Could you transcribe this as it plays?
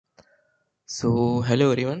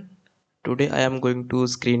Hello everyone. Today I am going to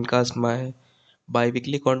screencast my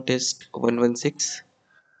biweekly contest 116.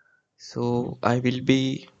 I will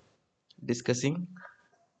be discussing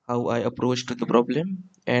how I approach to the problem,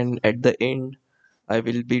 and at the end I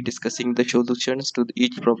will be discussing the solutions to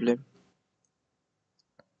each problem.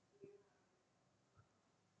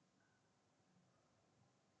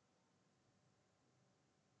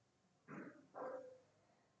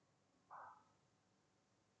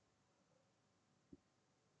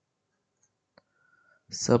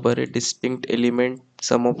 Subarray distinct element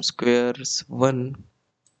sum of squares 1,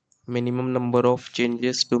 minimum number of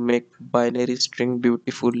changes to make binary string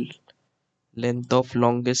beautiful, length of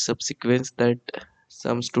longest subsequence that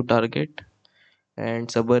sums to target, and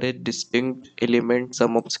subarray distinct element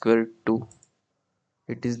sum of square 2.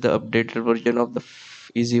 It is the updated version of the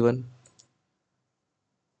easy one.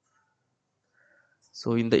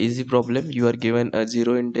 So in the easy problem, you are given a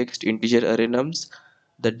zero indexed integer array nums.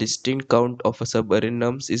 The distinct count of a subarray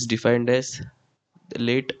nums is defined as the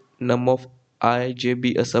let num of I j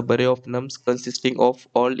be a subarray of nums consisting of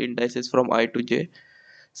all indices from I to j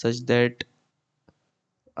such that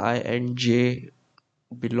I and j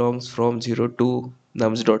belongs from 0 to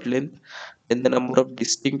nums dot length. Then the number of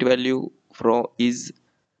distinct value from is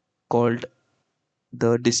called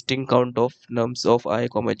the distinct count of nums of I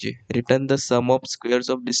comma j. Return the sum of squares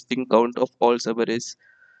of distinct count of all subarrays.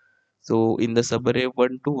 So in the subarray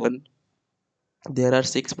 1 to 1, there are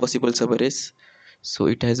six possible subarrays. So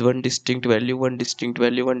it has one distinct value, one distinct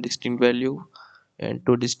value, one distinct value, and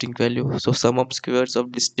two distinct value. So sum of squares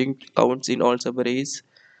of distinct counts in all subarrays,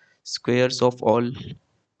 squares of all.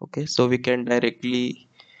 Okay, so we can directly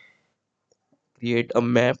create a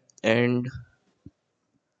map and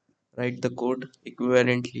write the code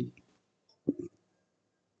equivalently.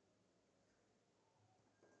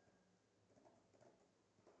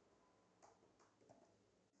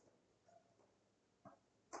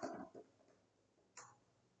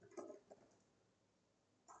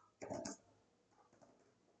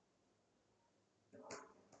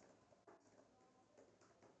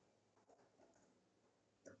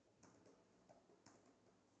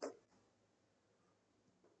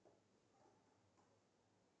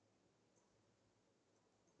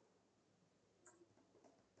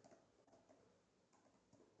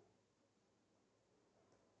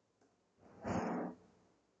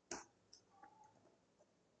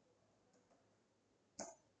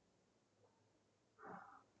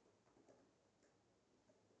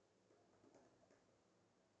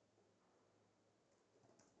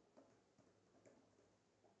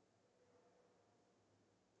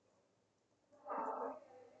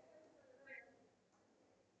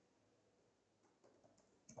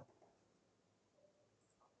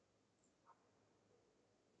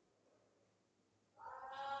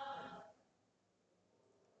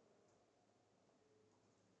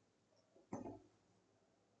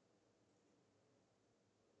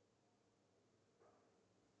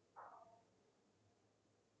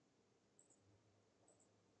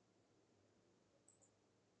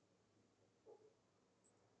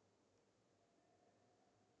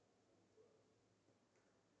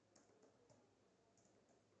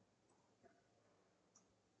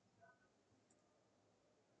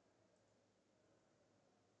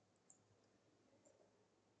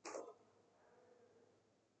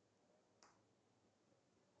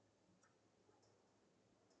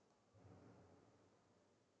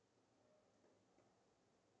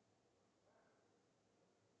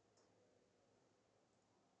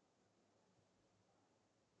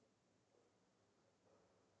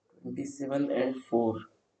 27 and 4.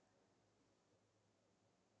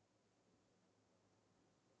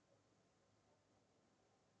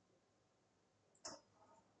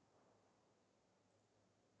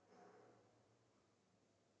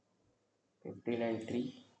 15 and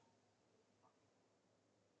 3.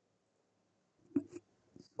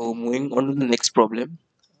 So moving on to the next problem.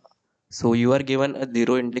 So you are given a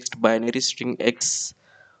zero indexed binary string x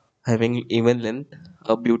having even length.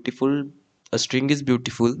 A string is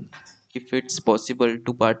beautiful if it's possible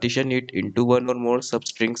to partition it into one or more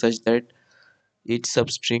substrings such that each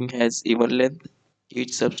substring has even length. Each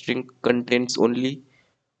substring contains only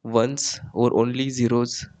ones or only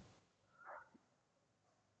zeros.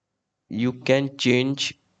 You can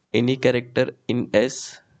change any character in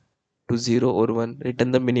S to 0 or 1.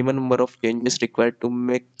 Return the minimum number of changes required to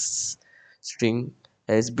make string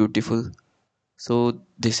as beautiful. So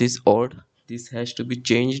this is odd. This has to be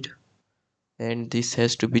changed, and this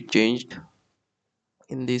has to be changed.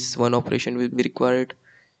 In this one operation will be required.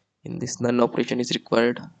 In this none operation is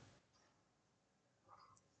required.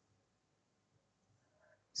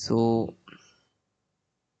 So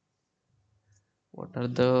What are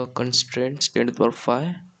the constraints? 10 to the power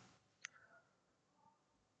 5.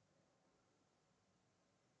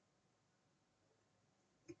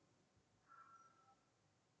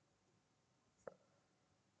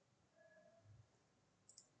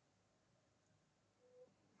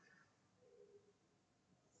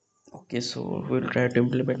 Okay, so we'll try to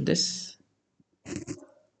implement this.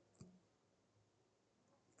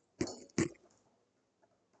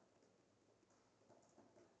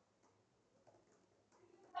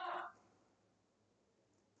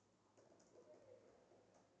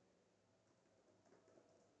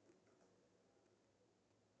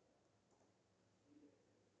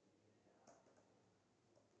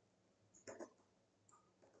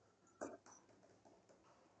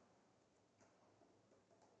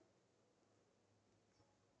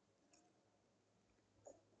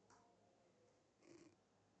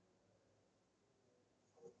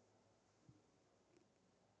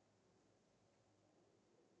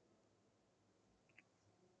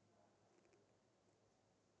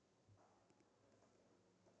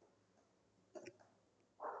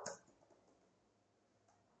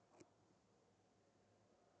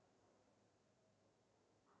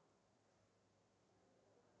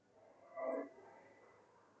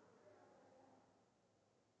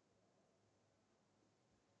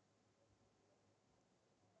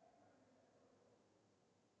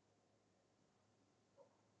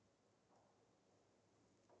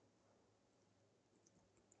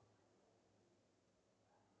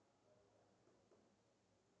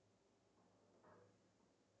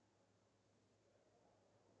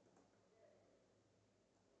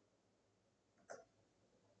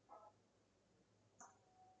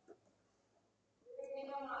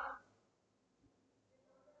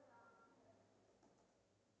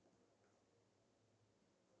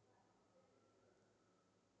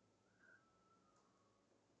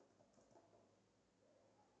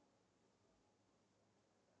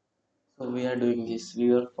 So we are doing this.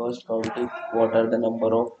 We are first counting what are the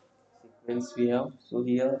number of sequence we have. So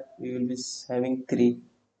here we will be having three.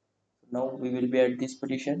 Now we will be at this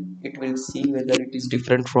position. It will see whether it is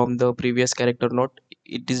different from the previous character or not.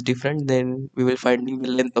 It is different, then we will finding the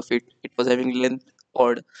length of it. It was having length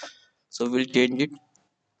odd, so we'll change it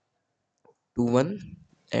to 1.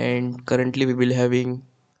 And currently we will having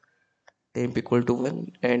temp equal to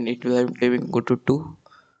 1, and it will have temp equal to 2.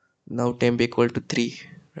 Now temp equal to 3,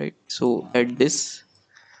 right? So at this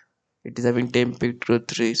it is having temp equal to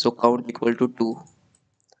 3, so count equal to 2,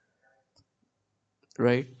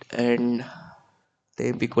 right? And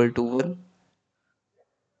temp equal to 1,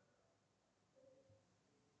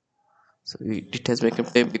 so it has become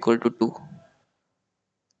temp equal to 2.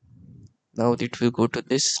 Now it will go to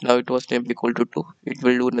this. Now it was temp equal to 2, it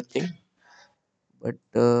will do nothing. But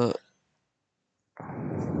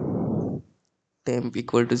temp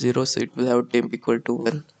equal to 0, so it will have temp equal to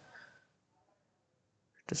 1.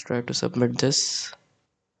 Just try to submit this.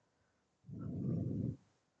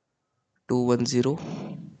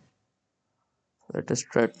 210. Let us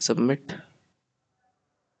try to submit.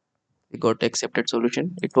 We got accepted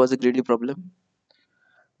solution. It was a greedy problem.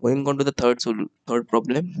 Going on to the third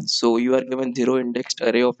problem. So you are given zero indexed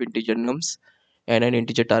array of integer nums and an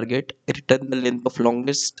integer target. Return the length of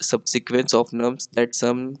longest subsequence of nums that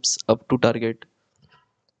sums up to target.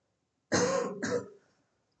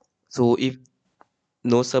 So if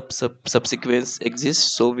no subsequence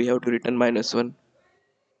exists, so we have to return -1.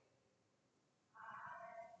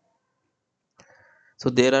 So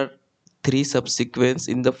there are three subsequence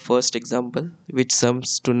in the first example, which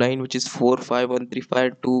sums to 9, which is 4, 5, 1, 3,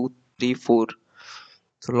 5, 2, 3, 4.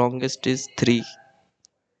 So longest is 3.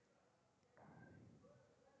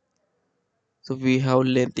 So we have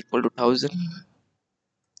length equal to 1000,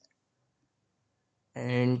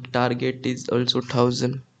 and target is also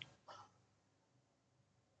 1000.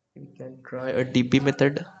 We can try a DP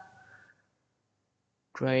method,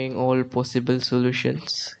 trying all possible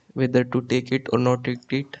solutions, whether to take it or not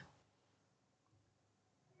take it.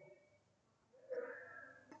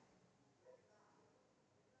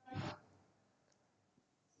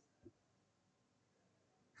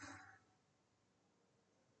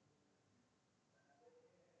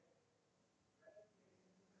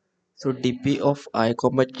 So DP of I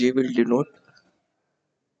comma j will denote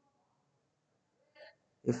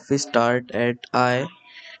if we start at I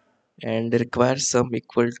and require sum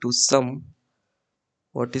equal to sum,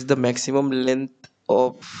 what is the maximum length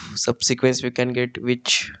of subsequence we can get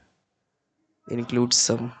which includes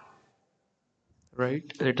sum, right?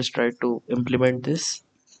 Let us try to implement this.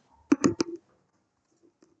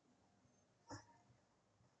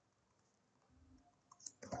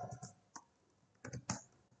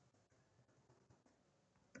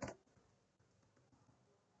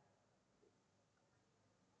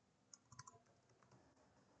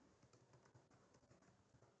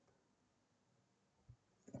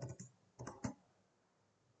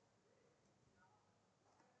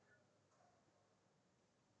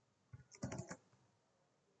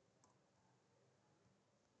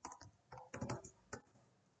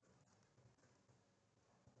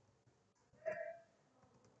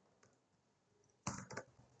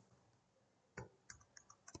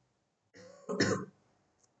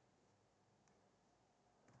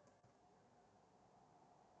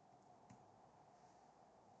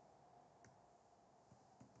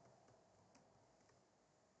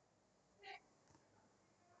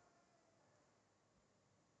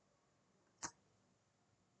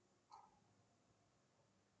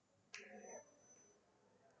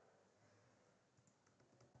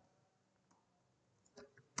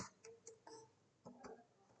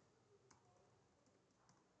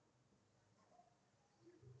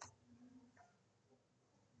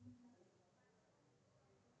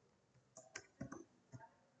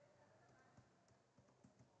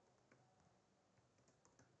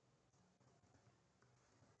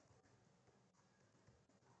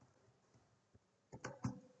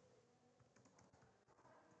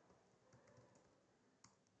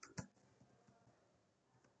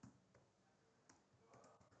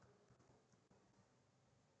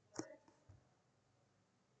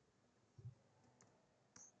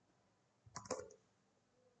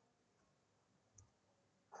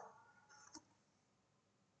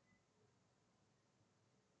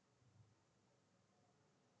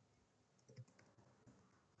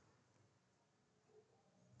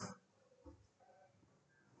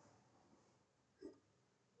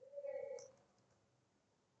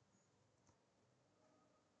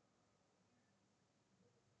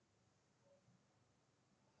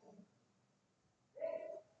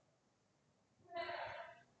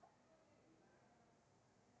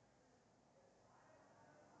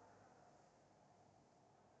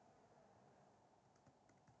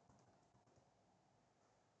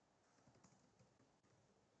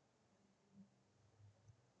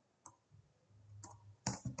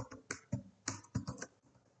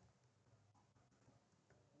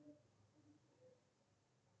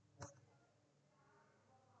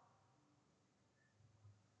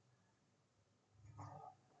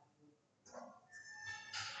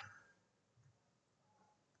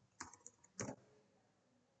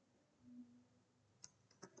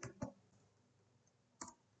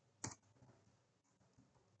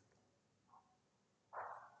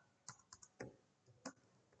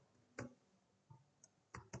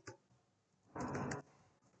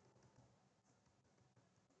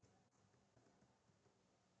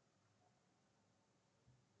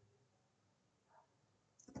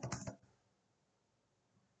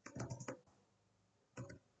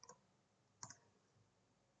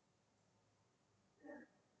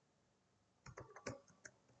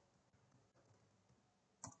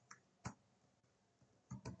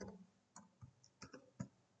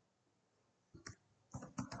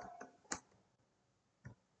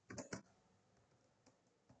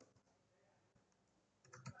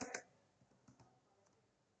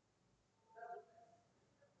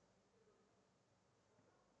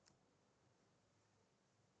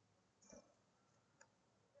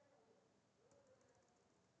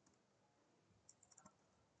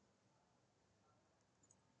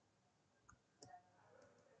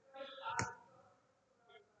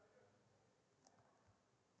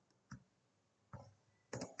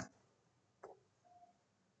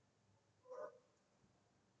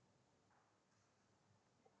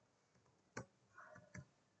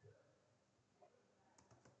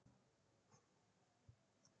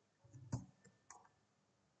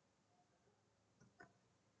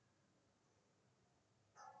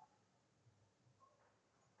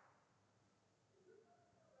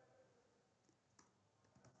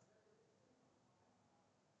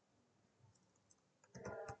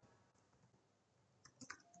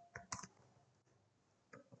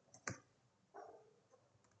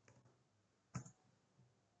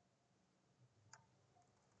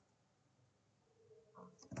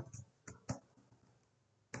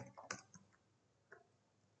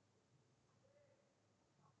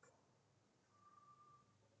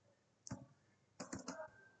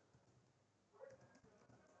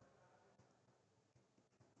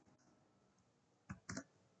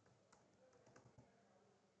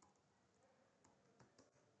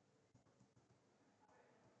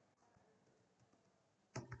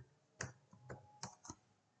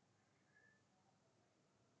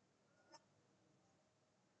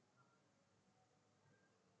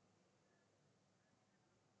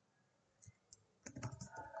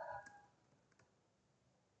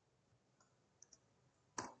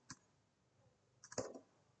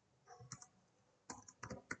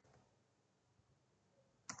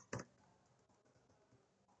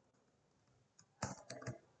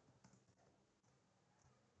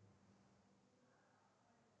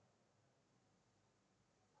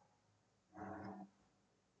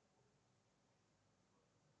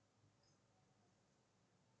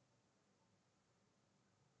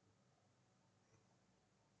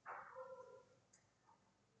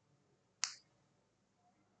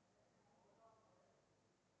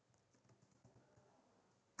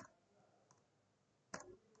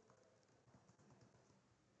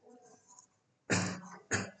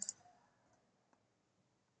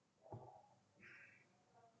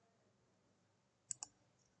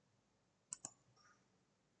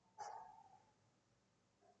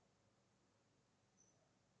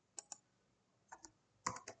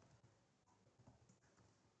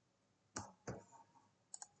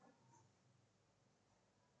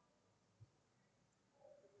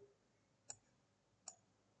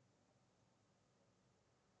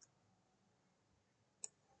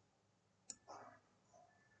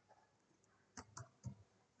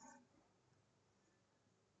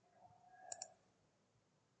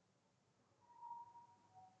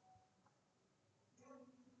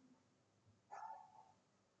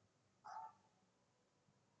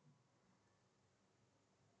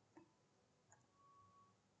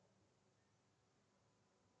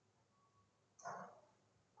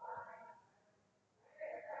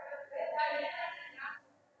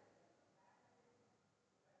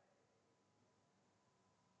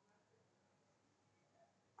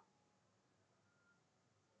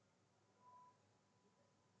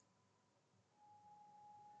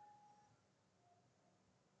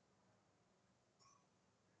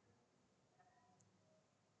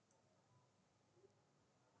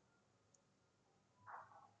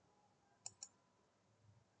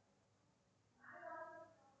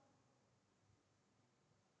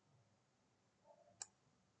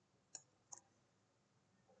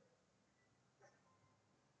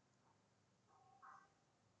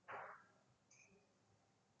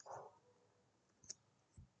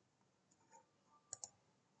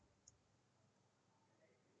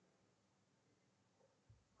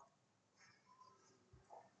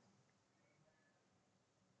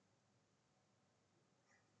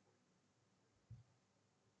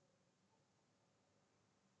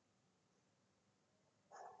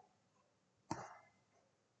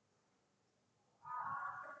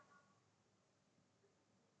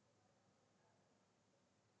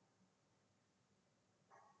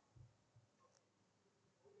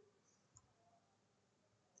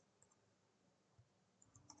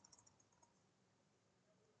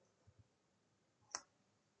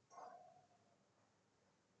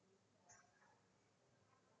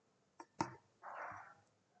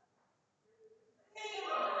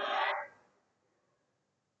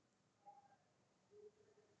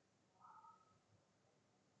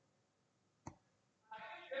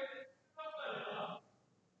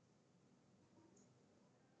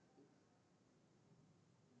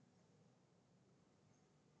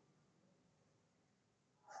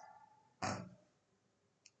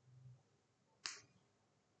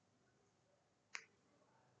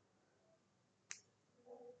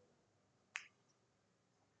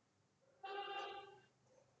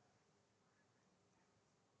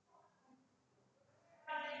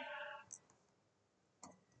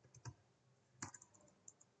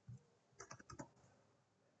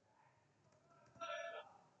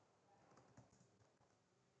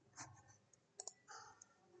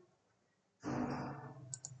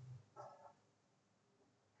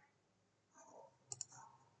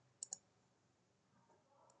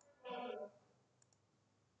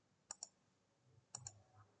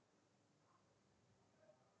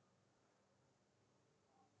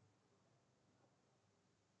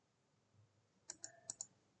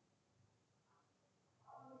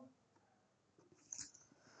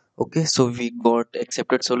 Okay, so we got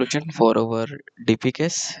accepted solution for our DP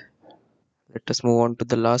case. Let us move on to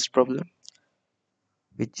the last problem,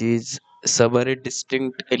 which is subarray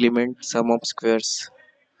distinct element sum of squares.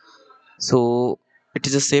 So it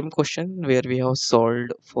is the same question where we have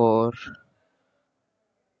solved for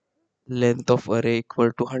length of array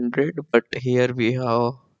equal to 100, but here we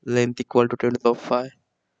have length equal to 10 to the 5,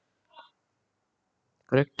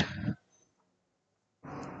 correct?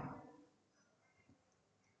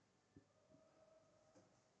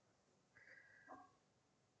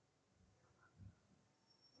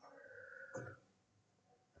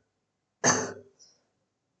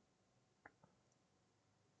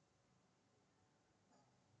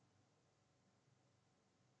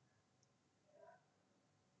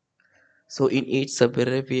 So in each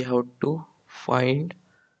subarray we have to find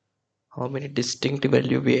how many distinct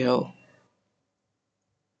value we have,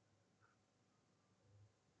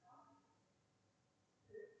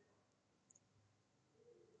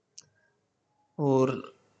 or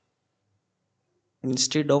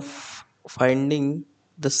instead of finding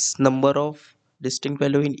this number of distinct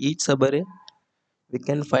value in each subarray, we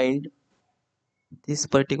can find this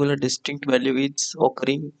particular distinct value is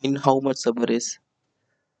occurring in how much subarrays.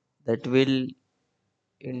 That will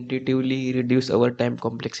intuitively reduce our time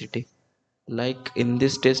complexity. Like in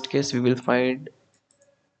this test case, we will find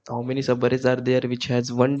how many subarrays are there which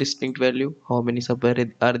has one distinct value, how many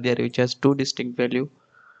subarrays are there which has two distinct value,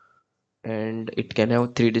 and it can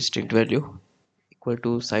have three distinct value equal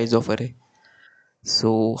to size of array.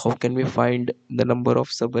 So how can we find the number of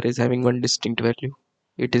subarrays having one distinct value?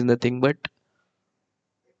 It is nothing but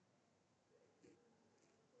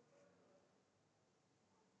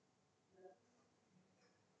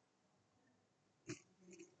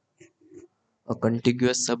a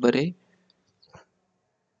contiguous subarray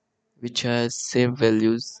which has same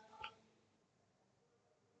values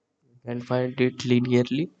and find it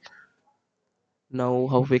linearly. Now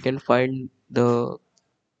how we can find the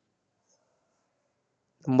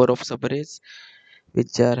number of subarrays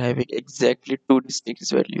which are having exactly two distinct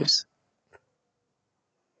values?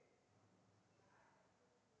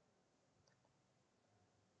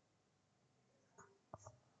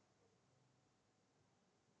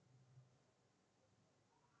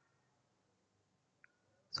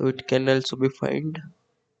 So it can also be find.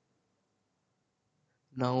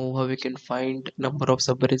 Now how we can find number of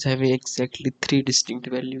subarrays having exactly three distinct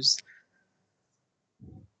values?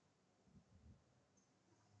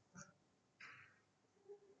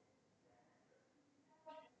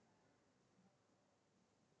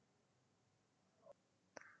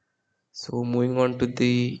 So moving on to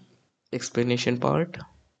the explanation part.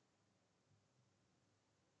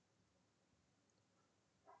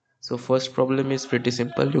 So first problem is pretty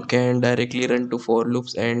simple. You can directly run to for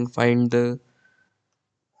loops and find the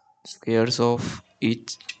squares of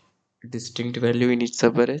each distinct value in each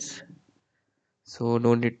subarrays. So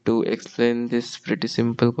no need to explain this pretty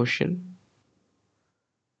simple question.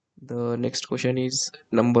 The next question is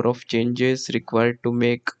number of changes required to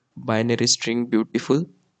make binary string beautiful.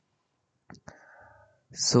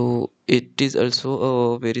 So it is also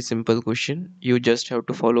a very simple question. You just have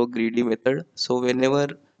to follow greedy method. So whenever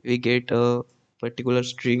we get a particular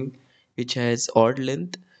string which has odd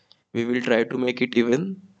length, we will try to make it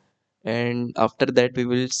even, and after that we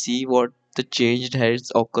will see what the change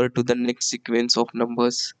has occurred to the next sequence of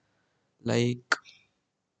numbers. Like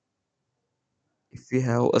if we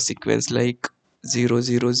have a sequence like 0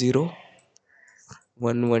 0 0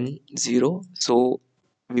 1 1 0, so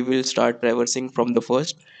we will start traversing from the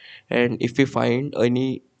first, and if we find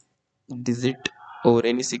any digit or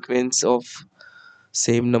any sequence of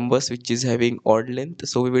same numbers which is having odd length,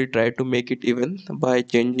 so we will try to make it even by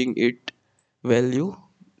changing it value.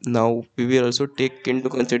 Now we will also take into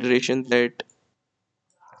consideration that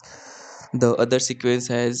the other sequence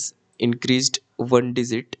has increased one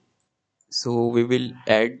digit, so we will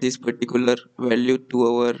add this particular value to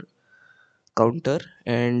our counter,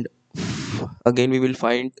 and again we will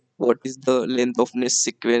find what is the length of next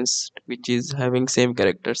sequence which is having same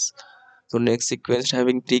characters. So next sequence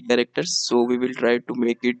having three characters, so we will try to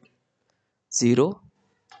make it 0.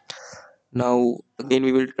 Now again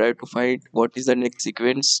we will try to find what is the next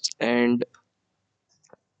sequence, and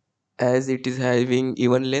as it is having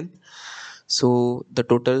even length, so the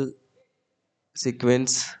total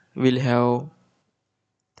sequence will have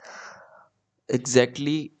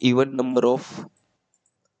exactly even number of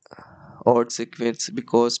odd sequence,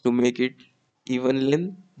 because to make it even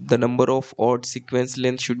length, the number of odd sequence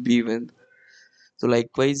length should be even. So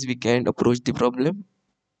likewise we can approach the problem.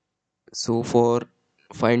 So for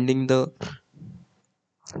finding the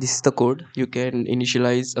This is the code. You can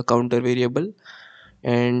initialize a counter variable,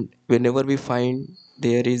 and whenever we find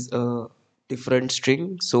there is a different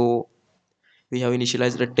string, so we have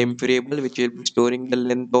initialized a temp variable which will be storing the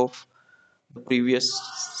length of the previous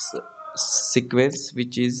sequence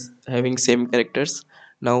which is having same characters.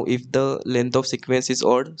 Now if the length of sequence is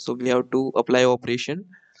odd, so we have to apply operation,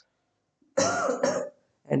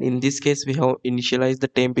 and in this case we have initialized the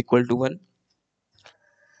temp equal to 1,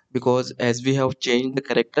 because as we have changed the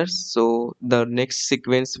characters, so the next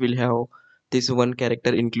sequence will have this one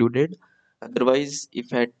character included. Otherwise,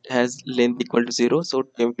 if it has length equal to 0, so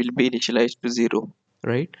temp will be initialized to 0,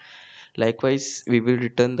 right? Likewise, we will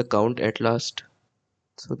return the count at last.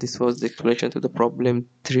 So this was the explanation to the problem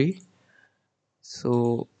 3.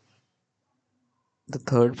 So the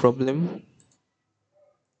third problem.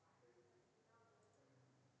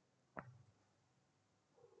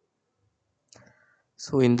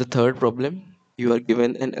 So in the third problem, you are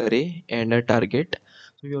given an array and a target.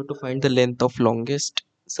 So you have to find the length of longest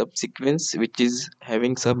subsequence which is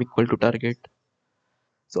having sum equal to target.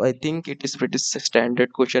 So I think it is pretty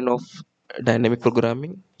standard question of dynamic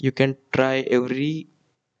programming. You can try every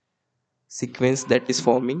sequence that is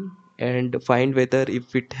forming and find whether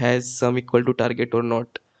if it has sum equal to target or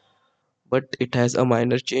not. But it has a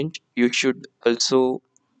minor change. You should also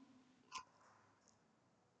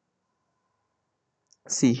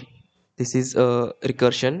see, this is a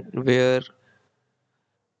recursion where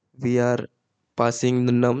we are passing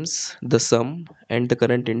the nums, the sum, and the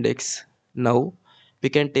current index. Now we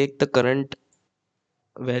can take the current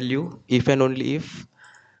value if and only if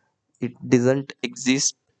it doesn't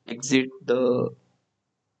exit the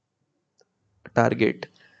target,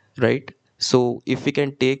 right? So if we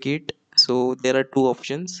can take it, so there are two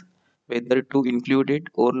options, whether to include it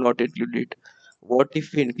or not include it. What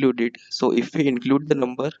if we include it? So if we include the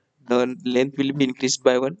number, the length will be increased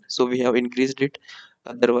by 1, so we have increased it.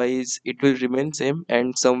 Otherwise it will remain same,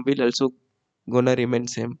 and sum will also gonna remain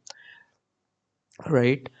same,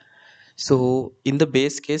 right? So in the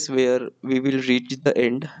base case where we will reach the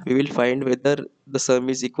end, we will find whether the sum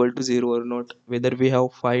is equal to 0 or not, whether we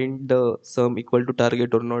have find the sum equal to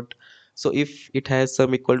target or not. So if it has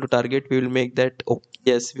sum equal to target, we will make that okay,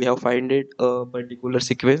 yes, we have find it a particular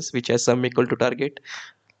sequence which has sum equal to target,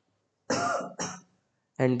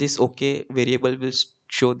 and this okay variable will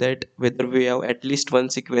show that whether we have at least one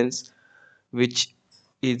sequence which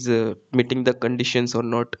is meeting the conditions or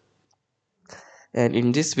not. And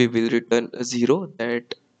in this we will return a 0,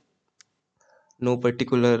 that no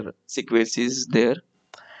particular sequence is there.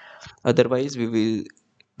 Otherwise we will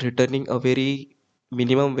returning a very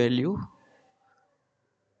minimum value,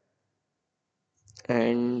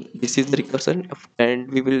 and this is the recursion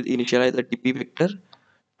and we will initialize the dp vector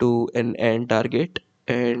to an and target,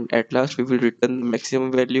 and at last we will return the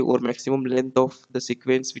maximum value or maximum length of the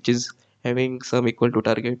sequence which is having sum equal to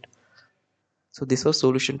target. So this was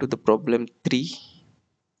solution to the problem 3.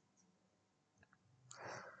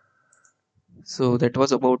 So that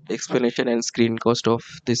was about explanation and screen cost of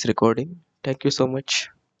this recording. Thank you so much.